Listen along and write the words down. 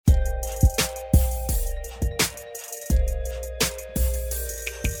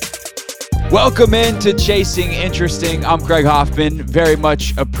Welcome into Chasing Interesting. I'm Greg Hoffman. Very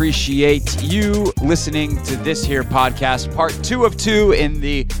much appreciate you listening to this here podcast, part 2 of 2 in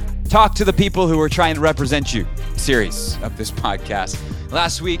the Talk to the People Who Are Trying to Represent You series of this podcast.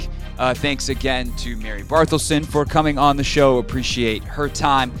 Last week, thanks again to Mary Barthelson for coming on the show. Appreciate her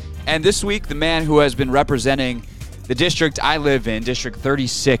time. And this week, the man who has been representing the district I live in, District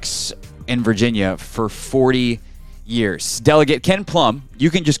 36 in Virginia, for 40 years. Delegate Ken Plum. You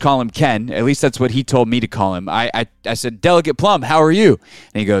can just call him Ken. At least that's what he told me to call him. I said, Delegate Plum, how are you?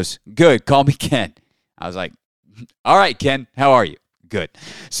 And he goes, good, call me Ken. I was like, all right, Ken, how are you? Good.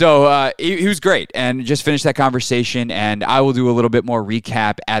 So he was great and just finished that conversation, and I will do a little bit more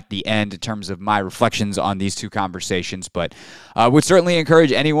recap at the end in terms of my reflections on these two conversations, but would certainly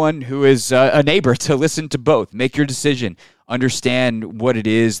encourage anyone who is a neighbor to listen to both. Make your decision. Understand what it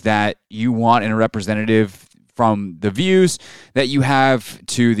is that you want in a representative, from the views that you have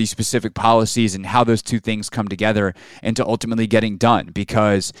to the specific policies and how those two things come together into ultimately getting done.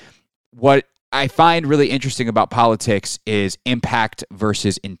 Because what I find really interesting about politics is impact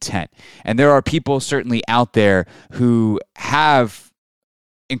versus intent. And there are people certainly out there who have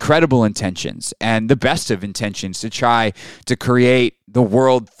incredible intentions and the best of intentions to try to create the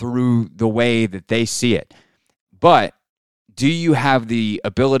world through the way that they see it. But do you have the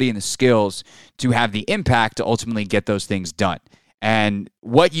ability and the skills to have the impact to ultimately get those things done? And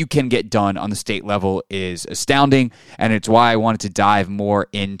what you can get done on the state level is astounding, and it's why I wanted to dive more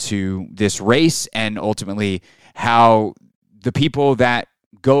into this race and ultimately how the people that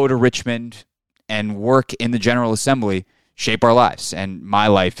go to Richmond and work in the General Assembly shape our lives. And my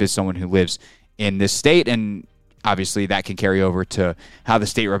life is someone who lives in this state, and obviously that can carry over to how the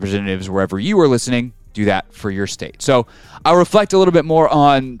state representatives, wherever you are listening, do that for your state. So I'll reflect a little bit more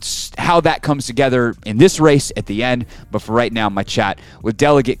on how that comes together in this race at the end. But for right now, my chat with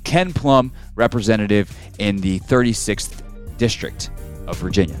Delegate Ken Plum, representative in the 36th District of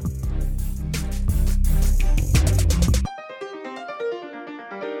Virginia.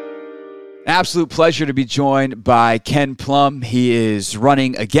 An absolute pleasure to be joined by Ken Plum. He is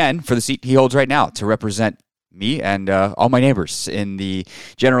running again for the seat he holds right now to represent me and all my neighbors in the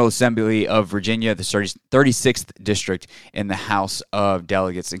General Assembly of Virginia, the 36th District in the House of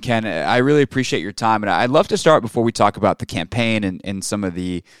Delegates. And Ken, I really appreciate your time. And I'd love to start, before we talk about the campaign and some of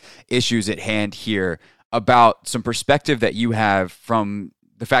the issues at hand here, about some perspective that you have from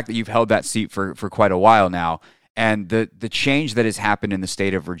the fact that you've held that seat for quite a while now, and the change that has happened in the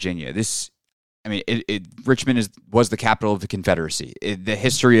state of Virginia. Richmond was the capital of the Confederacy. The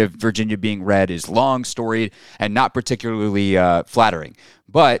history of Virginia being red is long, storied, and not particularly flattering.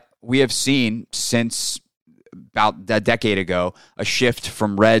 But we have seen since about a decade ago a shift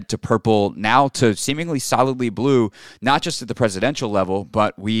from red to purple, now to seemingly solidly blue, not just at the presidential level,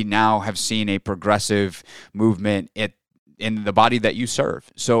 but we now have seen a progressive movement in the body that you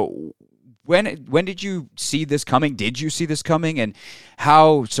serve. So When did you see this coming? Did you see this coming? And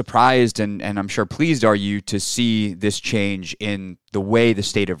how surprised and I'm sure pleased are you to see this change in the way the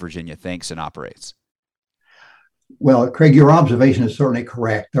state of Virginia thinks and operates? Well, Craig, your observation is certainly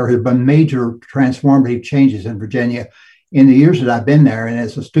correct. There have been major transformative changes in Virginia in the years that I've been there. And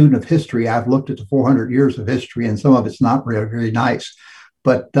as a student of history, I've looked at the 400 years of history, and some of it's not really very nice.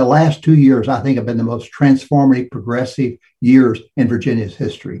 But the last 2 years, I think, have been the most transformative, progressive years in Virginia's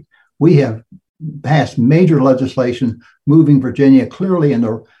history. We have passed major legislation moving Virginia clearly in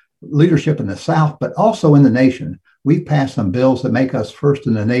the leadership in the South, but also in the nation. We've passed some bills that make us first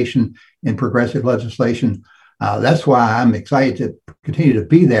in the nation in progressive legislation. That's why I'm excited to continue to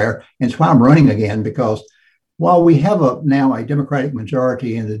be there. And it's why I'm running again, because while we have now a Democratic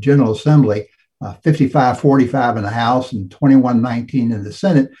majority in the General Assembly, 55-45 in the House and 21-19 in the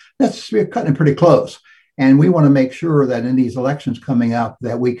Senate, we're cutting it pretty close. And we want to make sure that in these elections coming up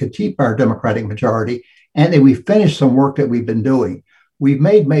that we could keep our Democratic majority and that we finish some work that we've been doing. We've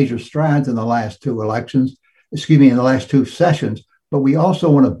made major strides in the last two in the last two sessions, but we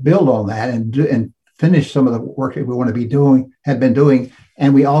also want to build on that and finish some of the work that we want to have been doing.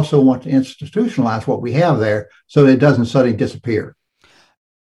 And we also want to institutionalize what we have there so that it doesn't suddenly disappear.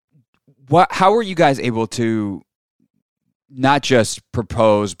 How are you guys able to not just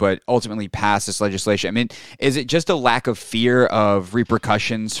propose, but ultimately pass this legislation? I mean, is it just a lack of fear of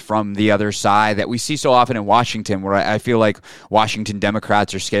repercussions from the other side that we see so often in Washington, where I feel like Washington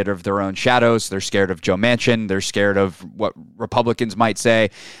Democrats are scared of their own shadows, they're scared of Joe Manchin, they're scared of what Republicans might say.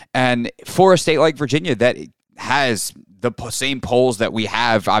 And for a state like Virginia that has the same polls that we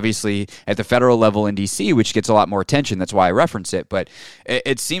have, obviously, at the federal level in D.C., which gets a lot more attention, that's why I reference it, but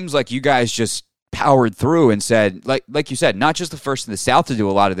it seems like you guys just powered through and said, like you said, not just the first in the South to do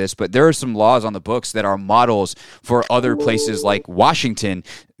a lot of this, but there are some laws on the books that are models for other places like Washington,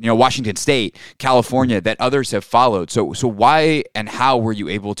 Washington State, California, that others have followed. So why and how were you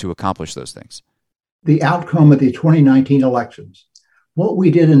able to accomplish those things? The outcome of the 2019 elections. What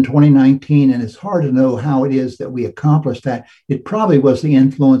we did in 2019, and it's hard to know how it is that we accomplished that. It probably was the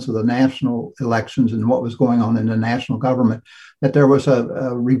influence of the national elections and what was going on in the national government, that there was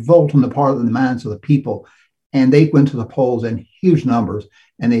a revolt on the part of the minds of the people. And they went to the polls in huge numbers,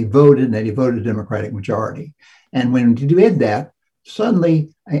 and they voted Democratic majority. And when you did that,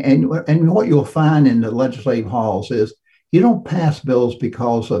 suddenly, and what you'll find in the legislative halls is you don't pass bills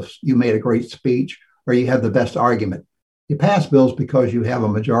because of you made a great speech or you have the best argument. You pass bills because you have a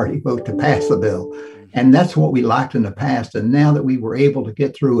majority vote to pass the bill. And that's what we lacked in the past. And now that we were able to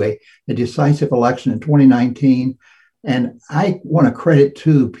get through a decisive election in 2019, and I want to credit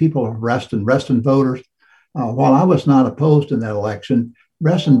to people of Reston voters. While I was not opposed in that election,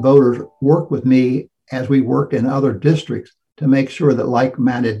 Reston voters worked with me as we worked in other districts to make sure that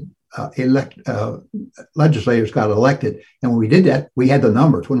like-minded legislators got elected. And when we did that, we had the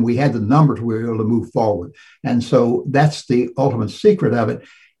numbers. When we had the numbers, we were able to move forward. And so that's the ultimate secret of it.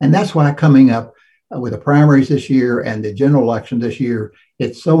 And that's why coming up with the primaries this year and the general election this year,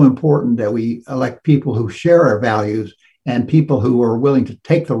 it's so important that we elect people who share our values and people who are willing to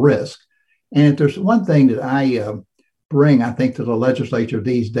take the risk. And if there's one thing that I bring, I think, to the legislature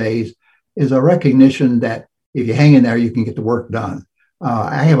these days is a recognition that if you hang in there, you can get the work done.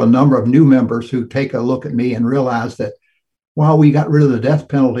 I have a number of new members who take a look at me and realize that while we got rid of the death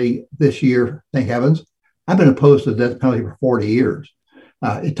penalty this year, thank heavens, I've been opposed to the death penalty for 40 years.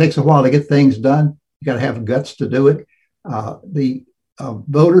 It takes a while to get things done. You got to have guts to do it. The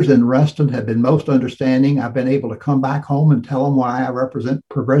voters in Reston have been most understanding. I've been able to come back home and tell them why I represent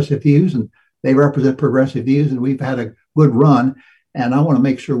progressive views, and they represent progressive views, and we've had a good run. And I want to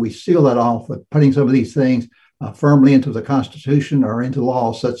make sure we seal that off with putting some of these things firmly into the Constitution or into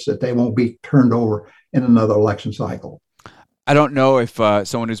law such that they won't be turned over in another election cycle. I don't know if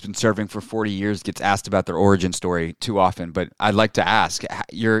someone who's been serving for 40 years gets asked about their origin story too often, but I'd like to ask,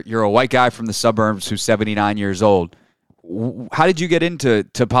 you're a white guy from the suburbs who's 79 years old. How did you get into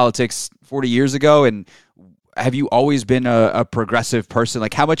politics 40 years ago? And have you always been a progressive person?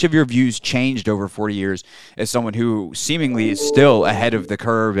 Like, how much have your views changed over 40 years as someone who seemingly is still ahead of the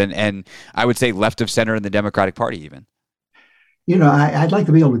curve and I would say left of center in the Democratic Party even? I'd like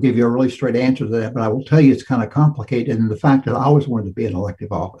to be able to give you a really straight answer to that, but I will tell you it's kind of complicated in the fact that I always wanted to be in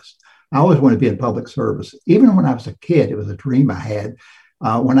elective office. I always wanted to be in public service. Even when I was a kid, it was a dream I had.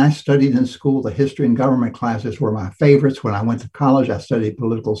 When I studied in school, the history and government classes were my favorites. When I went to college, I studied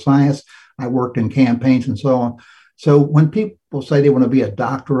political science. I worked in campaigns and so on. So when people say they want to be a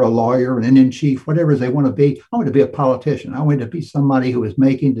doctor, a lawyer, an Indian chief, whatever they want to be, I want to be a politician. I want to be somebody who is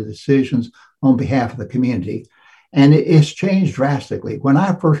making the decisions on behalf of the community. And it's changed drastically. When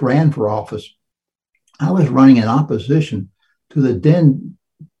I first ran for office, I was running in opposition to the then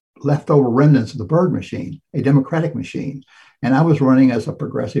leftover remnants of the Byrd machine, a Democratic machine. And I was running as a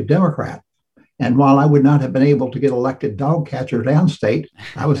progressive Democrat. And while I would not have been able to get elected dog catcher downstate,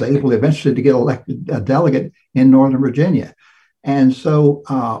 I was able eventually to get elected a delegate in Northern Virginia. And so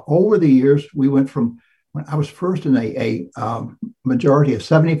over the years, we went from when I was first in a majority of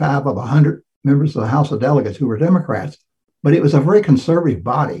 75 of 100 members of the House of Delegates who were Democrats, but it was a very conservative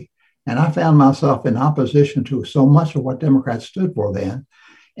body. And I found myself in opposition to so much of what Democrats stood for then.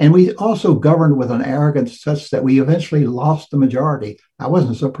 And we also governed with an arrogance such that we eventually lost the majority. I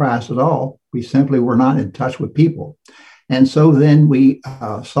wasn't surprised at all. We simply were not in touch with people. And so then we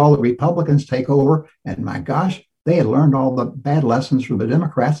saw the Republicans take over, and my gosh, they had learned all the bad lessons from the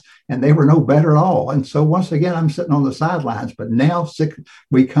Democrats, and they were no better at all. And so once again, I'm sitting on the sidelines. But now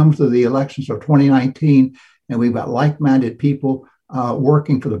we come to the elections of 2019, and we've got like-minded people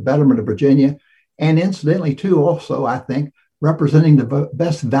working for the betterment of Virginia. And incidentally, too, also, I think, representing the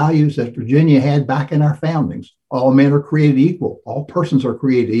best values that Virginia had back in our foundings. All men are created equal. All persons are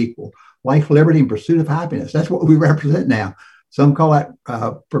created equal. Life, liberty, and pursuit of happiness. That's what we represent now. Some call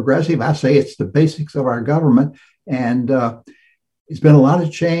that progressive. I say it's the basics of our government. And it's been a lot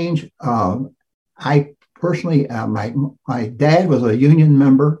of change. I personally, my dad was a union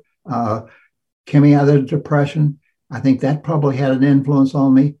member coming out of the Depression. I think that probably had an influence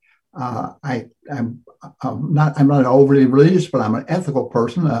on me. I'm not overly religious, but I'm an ethical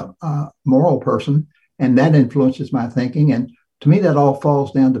person, a moral person, and that influences my thinking. And to me, that all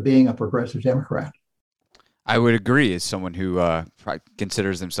falls down to being a progressive Democrat. I would agree as someone who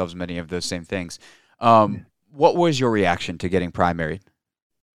considers themselves many of those same things. What was your reaction to getting primaried?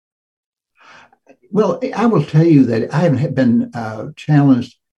 Well, I will tell you that I haven't been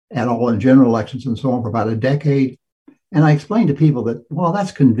challenged at all in general elections and so on for about a decade. And I explained to people that, while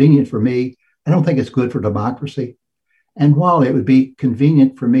that's convenient for me, I don't think it's good for democracy. And while it would be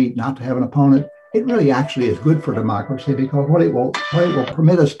convenient for me not to have an opponent, it really actually is good for democracy because what it will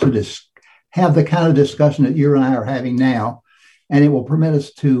permit us to have the kind of discussion that you and I are having now, and it will permit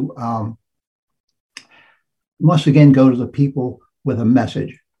us to once again go to the people with a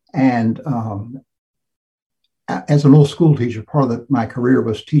message. And as an old school teacher, part of my career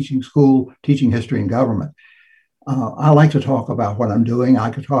was teaching school, teaching history and government. I like to talk about what I'm doing. I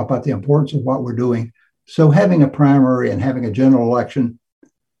like to talk about the importance of what we're doing. So having a primary and having a general election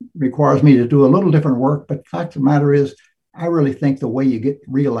requires me to do a little different work. But the fact of the matter is, I really think the way you get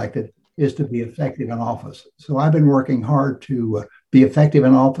reelected is to be effective in office. So I've been working hard to be effective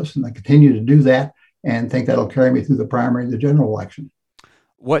in office, and I continue to do that and think that'll carry me through the primary and the general election.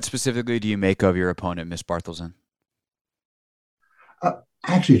 What specifically do you make of your opponent, Ms. Barthelson? I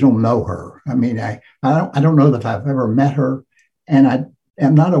actually don't know her. I mean, I don't know that I've ever met her, and I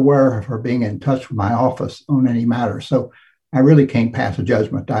am not aware of her being in touch with my office on any matter. So I really can't pass a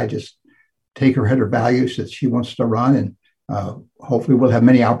judgment. I just take her at her values that she wants to run, and hopefully we'll have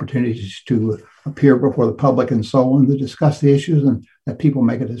many opportunities to appear before the public and so on to discuss the issues and that people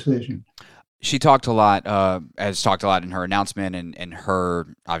make a decision. She talked a lot, has talked a lot in her announcement and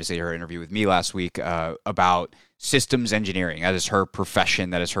her, obviously her interview with me last week about systems engineering. That is her profession.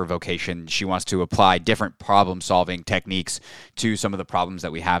 That is her vocation. She wants to apply different problem-solving techniques to some of the problems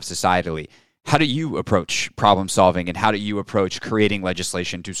that we have societally. How do you approach problem solving, and how do you approach creating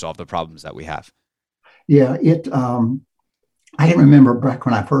legislation to solve the problems that we have? Yeah, I can remember back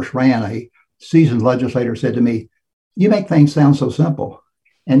when I first ran, a seasoned legislator said to me, "You make things sound so simple."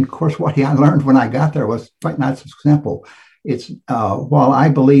 And of course, what I learned when I got there was quite not so simple. It's while I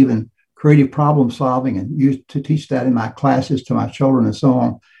believe in creative problem solving and used to teach that in my classes to my children and so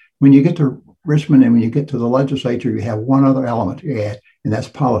on, when you get to Richmond and when you get to the legislature, you have one other element you add, and that's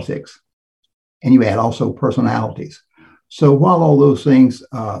politics. And you add also personalities. So while all those things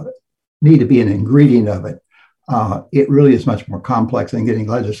need to be an ingredient of it, it really is much more complex than getting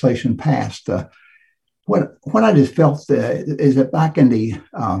legislation passed. What I just felt is that back in the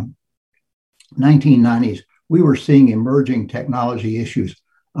 1990s, we were seeing emerging technology issues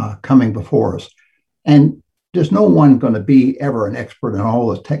coming before us. And there's no one going to be ever an expert in all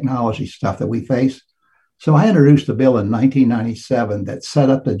the technology stuff that we face. So I introduced a bill in 1997 that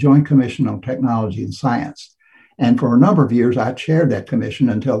set up the Joint Commission on Technology and Science. And for a number of years, I chaired that commission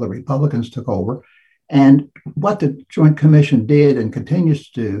until the Republicans took over. And what the Joint Commission did and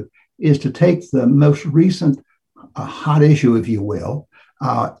continues to do is to take the most recent hot issue, if you will.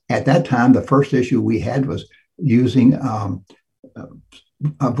 At that time, the first issue we had was using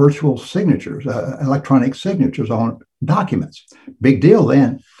virtual signatures, electronic signatures on documents. Big deal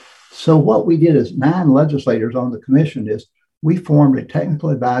then. So what we did as 9 legislators on the commission is we formed a technical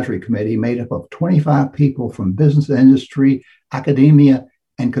advisory committee made up of 25 people from business industry, academia,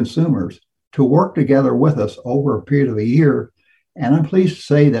 and consumers to work together with us over a period of a year. And I'm pleased to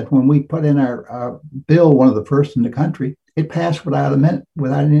say that when we put in our bill, one of the first in the country, it passed without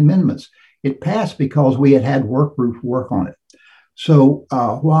any amendments. It passed because we had work groups work on it. So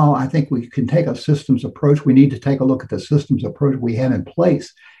while I think we can take a systems approach, we need to take a look at the systems approach we have in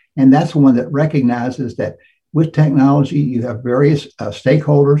place. And that's one that recognizes that with technology, you have various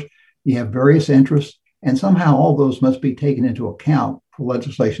stakeholders, you have various interests, and somehow all those must be taken into account for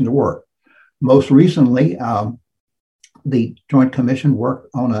legislation to work. Most recently, the Joint Commission worked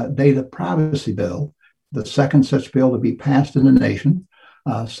on a data privacy bill, the second such bill to be passed in the nation.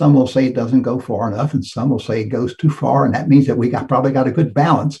 Some will say it doesn't go far enough, and some will say it goes too far. And that means that we probably got a good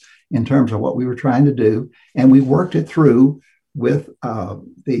balance in terms of what we were trying to do. And we worked it through with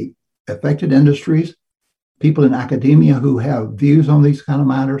the affected industries, people in academia who have views on these kind of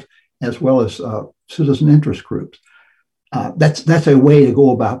matters, as well as citizen interest groups. That's a way to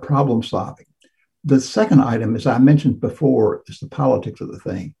go about problem solving. The second item, as I mentioned before, is the politics of the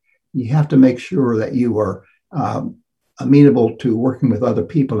thing. You have to make sure that you are amenable to working with other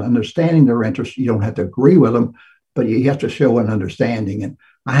people, understanding their interests. You don't have to agree with them, but you have to show an understanding. And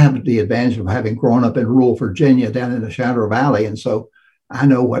I have the advantage of having grown up in rural Virginia down in the Shadow Valley. And so I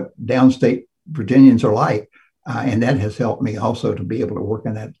know what downstate Virginians are like. And that has helped me also to be able to work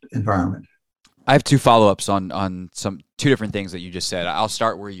in that environment. I have 2 follow-ups on 2 different things that you just said. I'll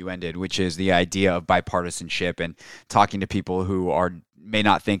start where you ended, which is the idea of bipartisanship and talking to people who may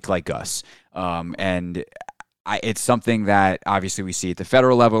not think like us. It's something that obviously we see at the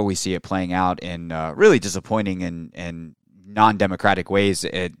federal level. We see it playing out in really disappointing and non-democratic ways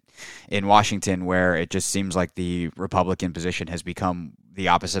in Washington, where it just seems like the Republican position has become the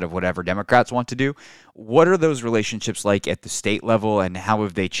opposite of whatever Democrats want to do. What are those relationships like at the state level, and how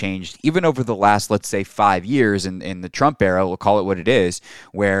have they changed even over the last, let's say, 5 years in the Trump era, we'll call it what it is,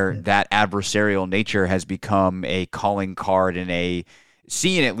 where that adversarial nature has become a calling card and a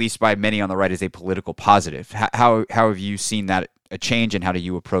seen, at least by many on the right, as a political positive? How have you seen that a change, and how do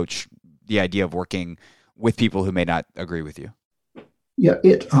you approach the idea of working with people who may not agree with you? Yeah,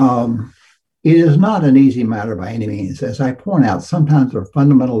 it is not an easy matter by any means. As I point out, sometimes there are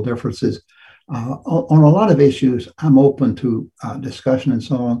fundamental differences. On a lot of issues, I'm open to discussion and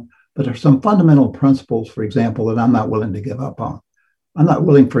so on, but there are some fundamental principles, for example, that I'm not willing to give up on. I'm not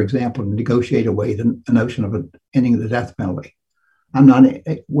willing, for example, to negotiate away the notion of ending the death penalty. I'm not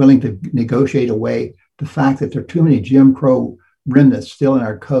willing to negotiate away the fact that there are too many Jim Crow remnants still in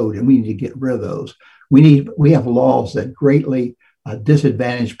our code, and we need to get rid of those. We have laws that greatly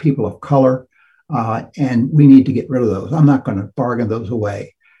disadvantage people of color, and we need to get rid of those. I'm not going to bargain those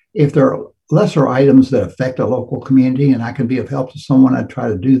away. If there are lesser items that affect a local community and I can be of help to someone, I'd try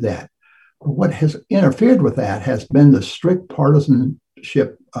to do that. But what has interfered with that has been the strict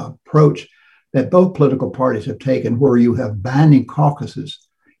partisanship approach that both political parties have taken, where you have binding caucuses.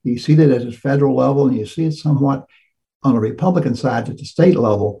 You see that at the federal level, and you see it somewhat on the Republican side at the state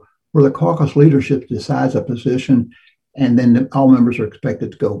level, where the caucus leadership decides a position, and then all members are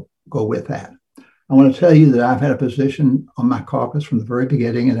expected to go with that. I want to tell you that I've had a position on my caucus from the very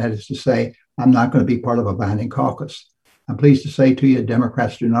beginning, and that is to say, I'm not going to be part of a binding caucus. I'm pleased to say to you,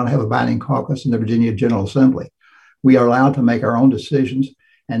 Democrats do not have a binding caucus in the Virginia General Assembly. We are allowed to make our own decisions,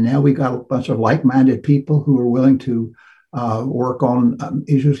 and now we've got a bunch of like-minded people who are willing to work on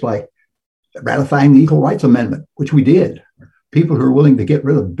issues like ratifying the Equal Rights Amendment, which we did. People who are willing to get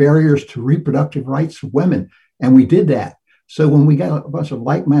rid of barriers to reproductive rights of women, and we did that. So when we got a bunch of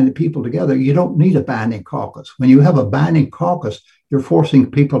like-minded people together, you don't need a binding caucus. When you have a binding caucus, you're forcing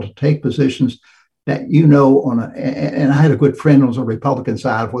people to take positions that and I had a good friend on the Republican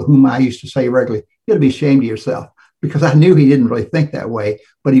side with whom I used to say regularly, you got to be ashamed of yourself, because I knew he didn't really think that way,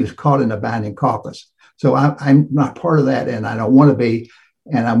 but he was caught in a binding caucus. So I'm not part of that, and I don't want to be,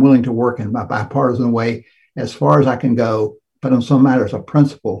 and I'm willing to work in my bipartisan way as far as I can go. But on some matters of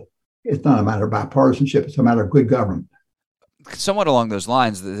principle, it's not a matter of bipartisanship, it's a matter of good government. Somewhat along those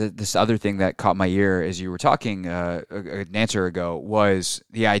lines, this other thing that caught my ear as you were talking an answer ago was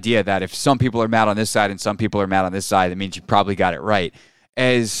the idea that if some people are mad on this side and some people are mad on this side, that means you probably got it right.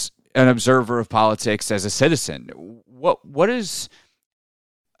 As an observer of politics, as a citizen, what is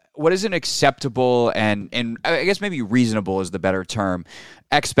an acceptable and I guess maybe reasonable is the better term,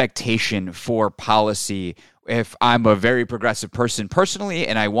 expectation for policy if I'm a very progressive person personally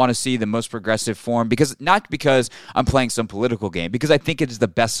and I want to see the most progressive form, not because I'm playing some political game, because I think it is the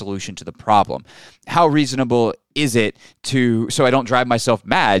best solution to the problem? How reasonable is it so I don't drive myself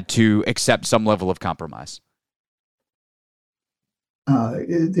mad, to accept some level of compromise?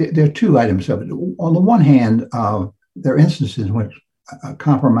 There are two items of it. On the one hand, there are instances in which a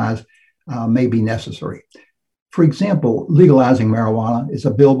compromise may be necessary. For example, legalizing marijuana is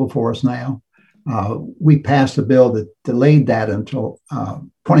a bill before us now. We passed a bill that delayed that until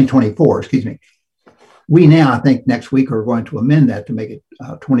 2024, We now, I think next week, are going to amend that to make it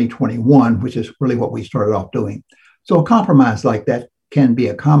 2021, which is really what we started off doing. So a compromise like that can be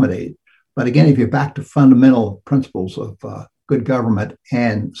accommodated. But again, if you're back to fundamental principles of good government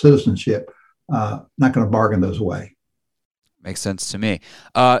and citizenship, not going to bargain those away. Makes sense to me.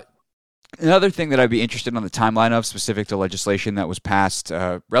 Another thing that I'd be interested on the timeline of, specific to legislation that was passed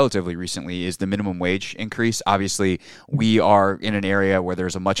relatively recently, is the minimum wage increase. Obviously, we are in an area where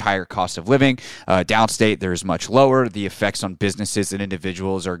there's a much higher cost of living. Downstate, there's much lower. The effects on businesses and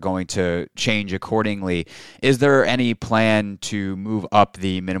individuals are going to change accordingly. Is there any plan to move up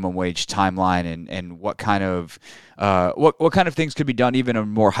the minimum wage timeline, and what kind of what kind of things could be done even on a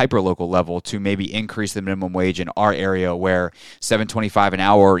more hyper-local level to maybe increase the minimum wage in our area, where $7.25 an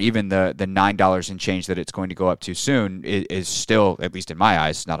hour, or even the $9 and change that it's going to go up to soon, is still, at least in my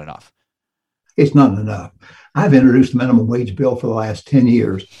eyes, not enough? It's not enough. I've introduced the minimum wage bill for the last 10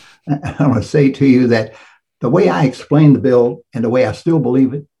 years. I want to say to you that the way I explain the bill and the way I still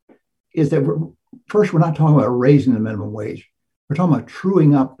believe it is that we're not talking about raising the minimum wage. We're talking about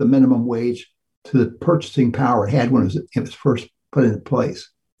truing up the minimum wage to the purchasing power it had when it was first put into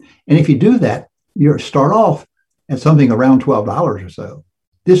place. And if you do that, you start off at something around $12 or so,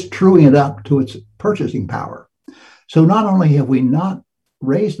 just truing it up to its purchasing power. So not only have we not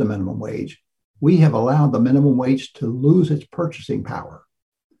raised the minimum wage, we have allowed the minimum wage to lose its purchasing power,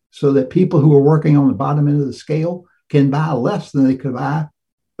 so that people who are working on the bottom end of the scale can buy less than they could buy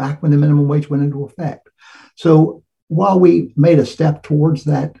back when the minimum wage went into effect. So while we made a step towards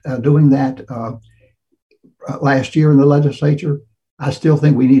that, doing that last year in the legislature, I still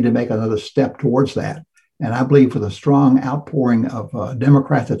think we need to make another step towards that. And I believe with a strong outpouring of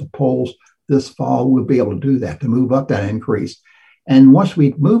Democrats at the polls this fall, we'll be able to do that, to move up that increase. And once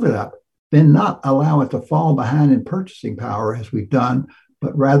we move it up, then not allow it to fall behind in purchasing power as we've done,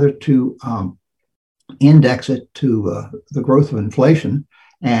 but rather to index it to the growth of inflation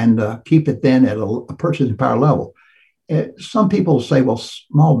and keep it then at a purchasing power level. Some people say, well,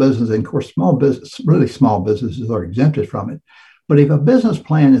 small business, and of course, really small businesses are exempted from it. But if a business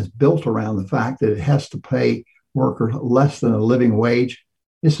plan is built around the fact that it has to pay workers less than a living wage,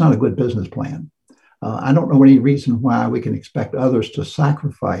 it's not a good business plan. I don't know any reason why we can expect others to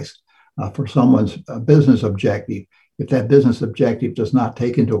sacrifice for someone's business objective if that business objective does not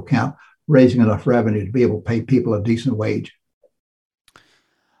take into account raising enough revenue to be able to pay people a decent wage.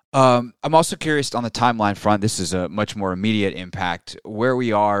 I'm also curious on the timeline front. This is a much more immediate impact, where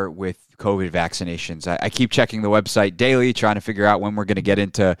we are with COVID vaccinations. I keep checking the website daily, trying to figure out when we're going to get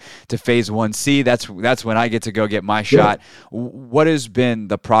into phase 1C. That's when I get to go get my shot. Yeah. What has been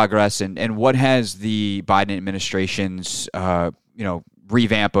the progress, and what has the Biden administration's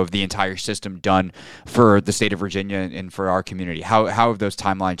revamp of the entire system done for the state of Virginia and for our community? How have those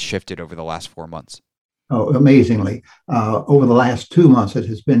timelines shifted over the last 4 months? Oh, amazingly. Over the last 2 months, it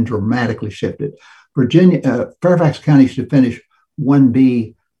has been dramatically shifted. Fairfax County should finish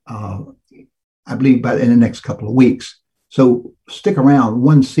 1B, I believe, in the next couple of weeks. So stick around.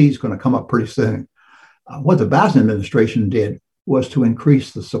 1C is going to come up pretty soon. What the Biden administration did was to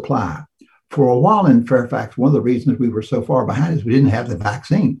increase the supply. For a while in Fairfax, one of the reasons we were so far behind is we didn't have the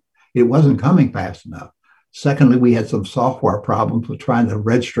vaccine. It wasn't coming fast enough. Secondly, we had some software problems with trying to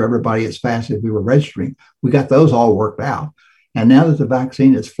register everybody as fast as we were registering. We got those all worked out. And now that the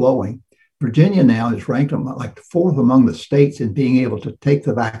vaccine is flowing, Virginia now is ranked like fourth among the states in being able to take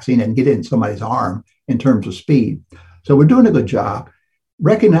the vaccine and get it in somebody's arm in terms of speed. So we're doing a good job.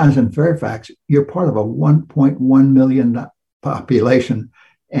 Recognizing Fairfax, you're part of a 1.1 million population.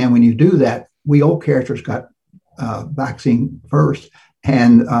 And when you do that, we old characters got vaccine first.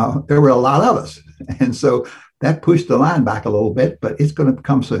 And there were a lot of us. And so that pushed the line back a little bit, but it's going to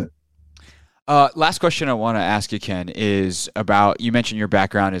come soon. Last question I want to ask you, Ken, is about, you mentioned your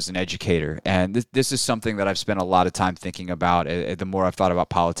background as an educator, and this is something that I've spent a lot of time thinking about the more I've thought about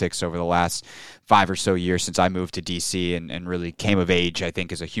politics over the last 5 or so years since I moved to D.C. and really came of age, I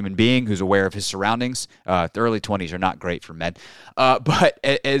think, as a human being who's aware of his surroundings. The early 20s are not great for men. But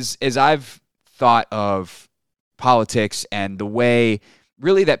as I've thought of politics and the way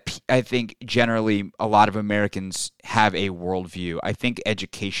really that I think generally a lot of Americans have a worldview, I think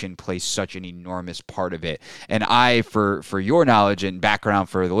education plays such an enormous part of it. And I, for your knowledge and background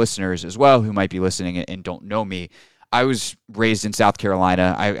for the listeners as well who might be listening and don't know me, I was raised in South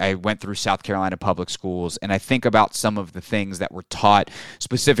Carolina. I went through South Carolina public schools, and I think about some of the things that were taught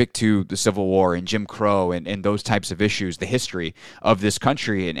specific to the Civil War and Jim Crow and those types of issues, the history of this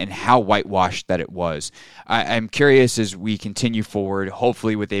country and how whitewashed that it was. I'm curious as we continue forward,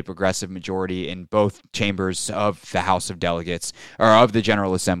 hopefully with a progressive majority in both chambers of the House of Delegates, or of the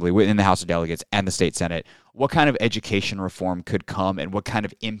General Assembly within the House of Delegates and the state Senate, what kind of education reform could come and what kind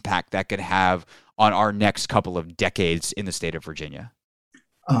of impact that could have on our next couple of decades in the state of Virginia?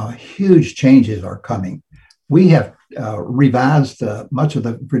 Huge changes are coming. We have revised much of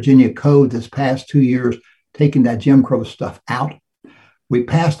the Virginia Code this past 2 years, taking that Jim Crow stuff out. We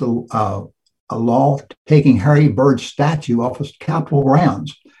passed a law taking Harry Byrd's statue off of Capitol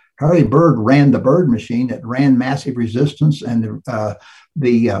grounds. Harry Byrd ran the Byrd machine that ran massive resistance and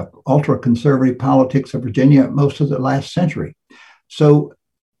the ultra-conservative politics of Virginia most of the last century. So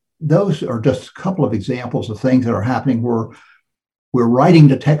those are just a couple of examples of things that are happening where we're writing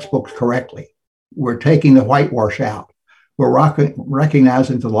the textbooks correctly. We're taking the whitewash out. We're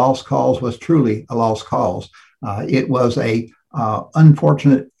recognizing the lost cause was truly a lost cause. It was a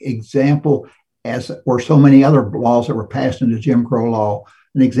unfortunate example, as were so many other laws that were passed into Jim Crow law,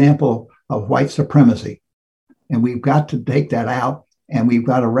 an example of white supremacy. And we've got to take that out, and we've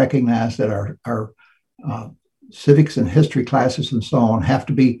got to recognize that our civics and history classes and so on have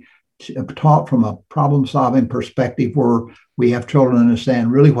to be taught from a problem-solving perspective where we have children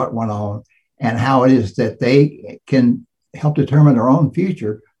understand really what went on and how it is that they can help determine their own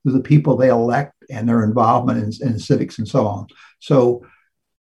future through the people they elect and their involvement in civics and so on. So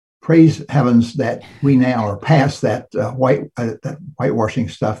praise heavens that we now are past that whitewashing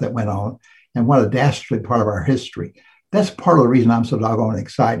stuff that went on, and what a dastardly part of our history. That's part of the reason I'm so doggone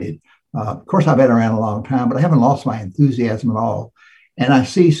excited. Of course, I've been around a long time, but I haven't lost my enthusiasm at all. And I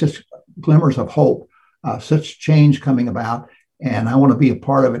see such glimmers of hope, such change coming about. And I want to be a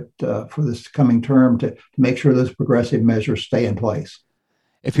part of it for this coming term to make sure those progressive measures stay in place.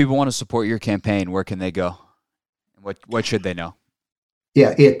 If people want to support your campaign, where can they go? What should they know?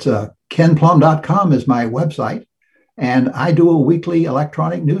 Yeah, it's kenplum.com is my website. And I do a weekly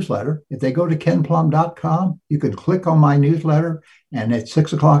electronic newsletter. If they go to kenplum.com, you can click on my newsletter, and at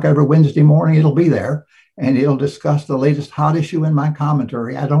 6 o'clock every Wednesday morning, it'll be there. And it'll discuss the latest hot issue in my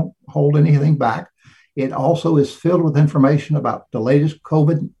commentary. I don't hold anything back. It also is filled with information about the latest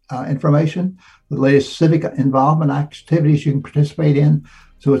COVID information, the latest civic involvement activities you can participate in.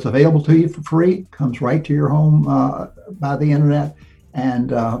 So it's available to you for free, comes right to your home by the internet, and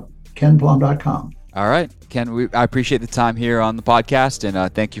kenplum.com. All right, Ken, I appreciate the time here on the podcast,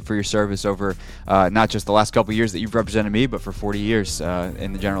 and thank you for your service over not just the last couple of years that you've represented me, but for 40 years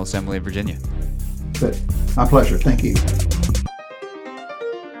in the General Assembly of Virginia. Good. My pleasure. Thank you.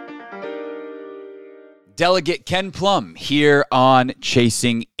 Delegate Ken Plum here on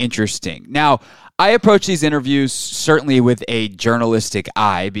Chasing Interesting. Now, I approach these interviews certainly with a journalistic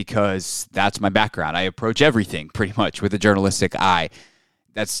eye because that's my background. I approach everything pretty much with a journalistic eye.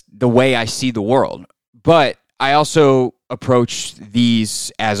 That's the way I see the world. But I also approach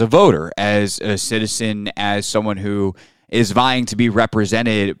these as a voter, as a citizen, as someone who is vying to be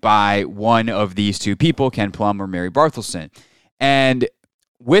represented by one of these two people, Ken Plum or Mary Barthelson. And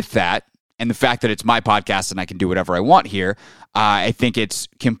with that, and the fact that it's my podcast and I can do whatever I want here, I think it's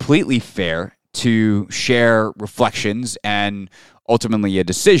completely fair to share reflections and ultimately a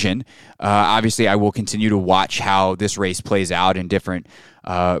decision. Obviously, I will continue to watch how this race plays out in different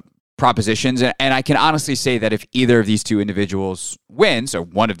propositions. And I can honestly say that if either of these two individuals wins, or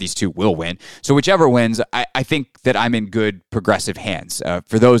one of these two will win, so whichever wins, I think that I'm in good progressive hands.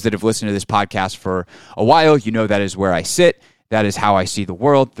 For those that have listened to this podcast for a while, you know that is where I sit. That is how I see the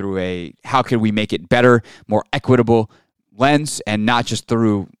world, through a how can we make it better, more equitable lens, and not just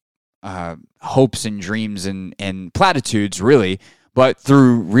through hopes and dreams and platitudes, really, but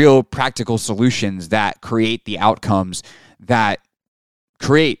through real practical solutions that create the outcomes that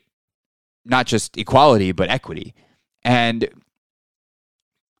create not just equality, but equity. And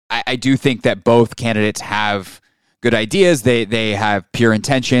I do think that both candidates have good ideas. They have pure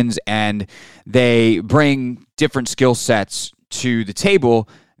intentions, and they bring different skill sets to the table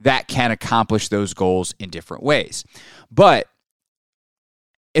that can accomplish those goals in different ways. But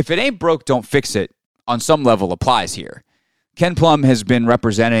if it ain't broke, don't fix it, on some level applies here. Ken Plum has been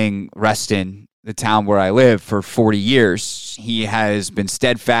representing Reston, the town where I live, for 40 years. He has been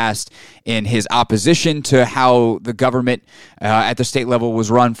steadfast in his opposition to how the government at the state level was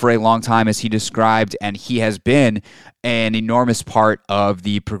run for a long time, as he described, and he has been an enormous part of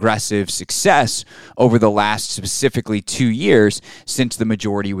the progressive success over the last specifically 2 years since the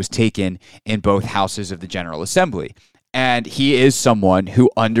majority was taken in both houses of the General Assembly. And he is someone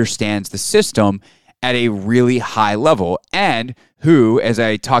who understands the system at a really high level, and who, as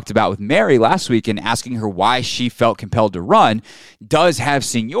I talked about with Mary last week in asking her why she felt compelled to run, does have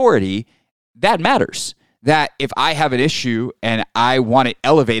seniority that matters. That if I have an issue and I want it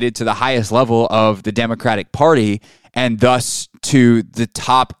elevated to the highest level of the Democratic Party, and thus to the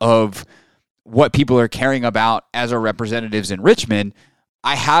top of what people are caring about as our representatives in Richmond,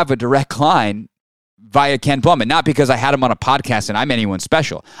 I have a direct line via Ken Plum. And not because I had him on a podcast and I'm anyone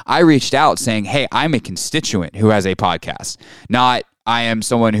special. I reached out saying, hey, I'm a constituent who has a podcast, not I am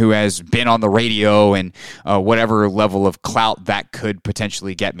someone who has been on the radio and whatever level of clout that could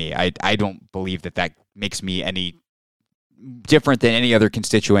potentially get me. I don't believe that makes me any different than any other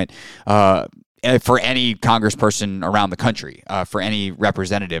constituent for any congressperson around the country, for any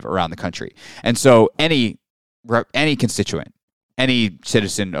representative around the country. And so any constituent, any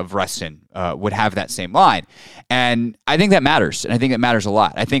citizen of Reston would have that same line. And I think that matters. And I think it matters a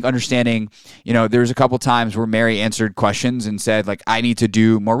lot. I think understanding, there's a couple times where Mary answered questions and said, like, I need to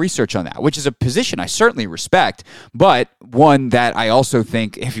do more research on that, which is a position I certainly respect, but one that I also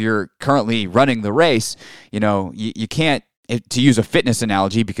think if you're currently running the race, you can't, to use a fitness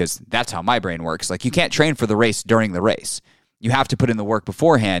analogy, because that's how my brain works, like you can't train for the race during the race. You have to put in the work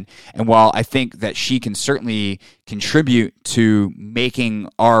beforehand. And while I think that she can certainly contribute to making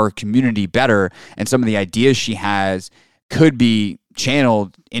our community better, and some of the ideas she has could be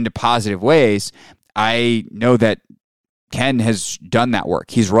channeled into positive ways, I know that Ken has done that work.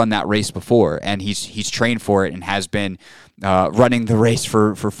 He's run that race before, and he's trained for it and has been running the race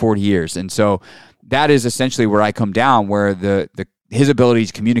for 40 years. And so that is essentially where I come down, where his ability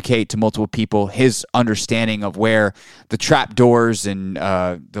to communicate to multiple people, his understanding of where the trap doors and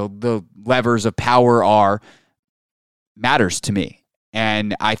the levers of power are, matters to me.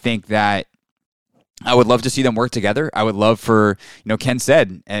 And I think that I would love to see them work together. I would love for, Ken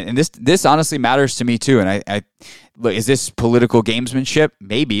said, and this honestly matters to me too. And I look, is this political gamesmanship?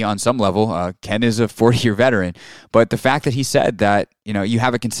 Maybe on some level. Ken is a 40-year veteran, but the fact that he said that, you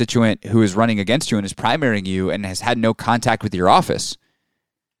have a constituent who is running against you and is primarying you and has had no contact with your office,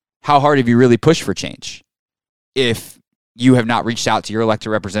 how hard have you really pushed for change if you have not reached out to your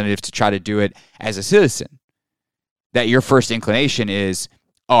elected representatives to try to do it as a citizen? That your first inclination is,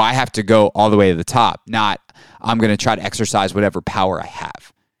 oh, I have to go all the way to the top, not I'm going to try to exercise whatever power I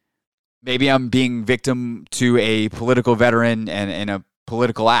have. Maybe I'm being victim to a political veteran and a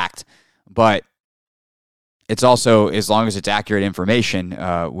political act, but it's also, as long as it's accurate information,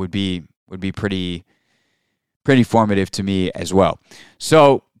 would be pretty formative to me as well.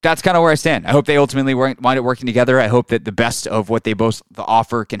 So that's kind of where I stand. I hope they ultimately wind up working together. I hope that the best of what they both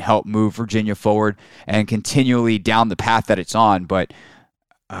offer can help move Virginia forward and continually down the path that it's on. But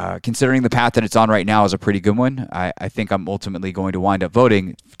considering the path that it's on right now is a pretty good one, I think I'm ultimately going to wind up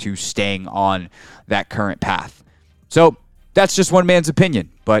voting to staying on that current path. So that's just one man's opinion,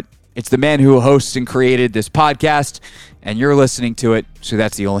 but it's the man who hosts and created this podcast, and you're listening to it, so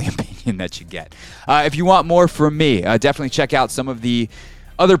that's the only opinion that you get. If you want more from me, definitely check out some of the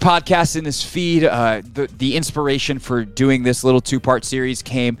other podcasts in this feed. The inspiration for doing this little two-part series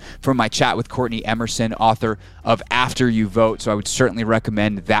came from my chat with Courtney Emerson, author of After You Vote, so I would certainly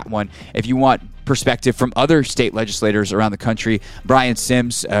recommend that one. If you want perspective from other state legislators around the country, Brian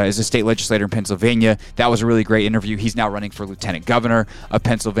Sims is a state legislator in Pennsylvania. That was a really great interview. He's now running for lieutenant governor of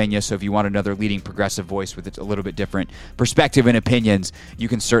Pennsylvania, so if you want another leading progressive voice with a little bit different perspective and opinions, you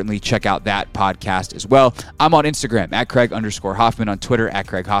can certainly check out that podcast as well. I'm on Instagram at Craig_Hoffman, on Twitter at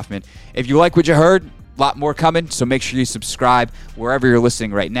Craig Hoffman. If you like what you heard, a lot more coming, so make sure you subscribe wherever you're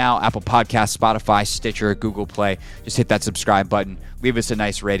listening right now. Apple Podcasts, Spotify, Stitcher, Google Play. Just hit that subscribe button. Leave us a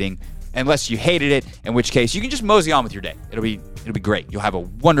nice rating. Unless you hated it, in which case you can just mosey on with your day. It'll be great. You'll have a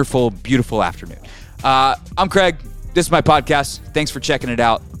wonderful, beautiful afternoon. I'm Craig. This is my podcast. Thanks for checking it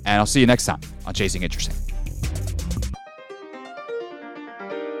out, and I'll see you next time on Chasing Interesting.